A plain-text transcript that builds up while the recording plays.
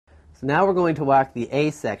So now we're going to walk the A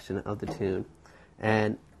section of the tune.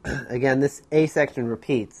 And again, this A section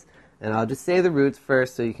repeats. And I'll just say the roots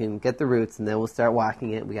first so you can get the roots, and then we'll start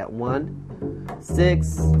walking it. We got 1,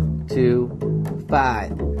 6, 2,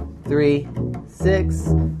 5, 3, 6,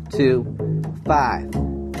 2,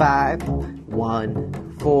 5, 5,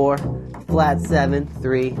 1, 4, flat 7,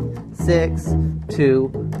 3, 6,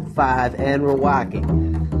 2, 5, and we're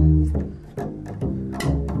walking.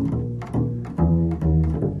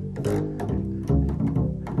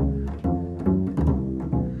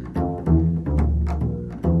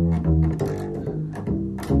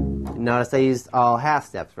 Notice I used all half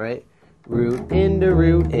steps, right? Root into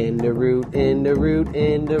root into root into root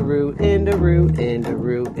into root into root into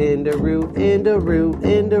root into root into root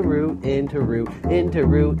into root into root into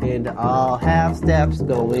root into all half steps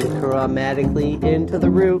going chromatically into the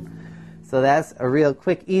root. So that's a real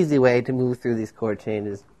quick, easy way to move through these chord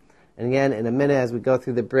changes. And again, in a minute as we go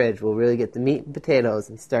through the bridge, we'll really get the meat and potatoes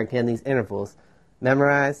and start getting these intervals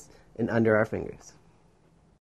memorized and under our fingers.